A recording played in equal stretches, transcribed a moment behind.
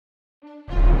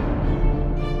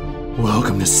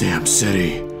Welcome to Sam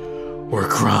City, where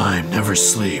crime never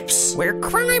sleeps. Where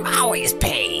crime always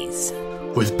pays.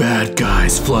 With bad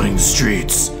guys flooding the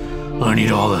streets, I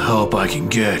need all the help I can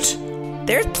get.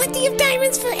 There's plenty of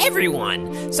diamonds for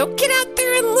everyone, so get out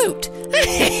there and loot.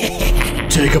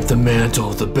 Take up the mantle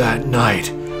of the Bat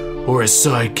Knight, or his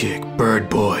sidekick, Bird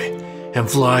Boy, and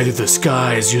fly through the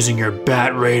skies using your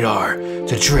bat radar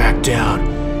to track down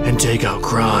and take out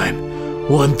crime,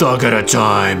 one thug at a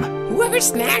time. Whoever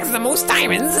snags the most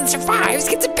diamonds and survives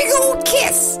gets a big old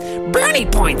kiss. Brownie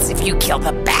points if you kill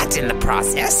the bat in the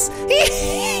process.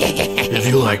 If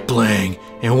you like playing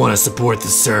and want to support the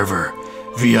server,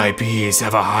 VIPs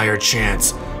have a higher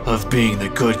chance of being the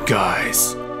good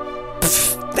guys.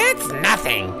 Pfft, that's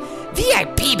nothing.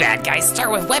 VIP bad guys start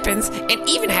with weapons and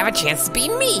even have a chance to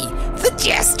beat me, the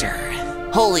Jester.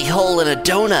 Holy hole in a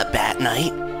donut, Bat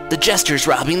Knight. The Jester's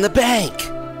robbing the bank.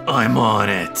 I'm on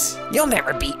it. You'll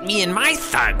never beat me and my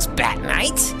thugs, Bat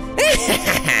Knight.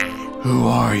 Who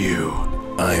are you?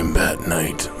 I'm Bat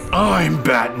Knight. I'm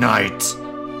Bat Knight.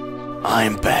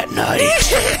 I'm Bat Knight.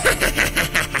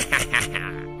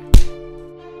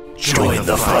 Join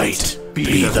the fight.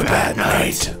 Be the Bat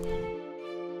Knight.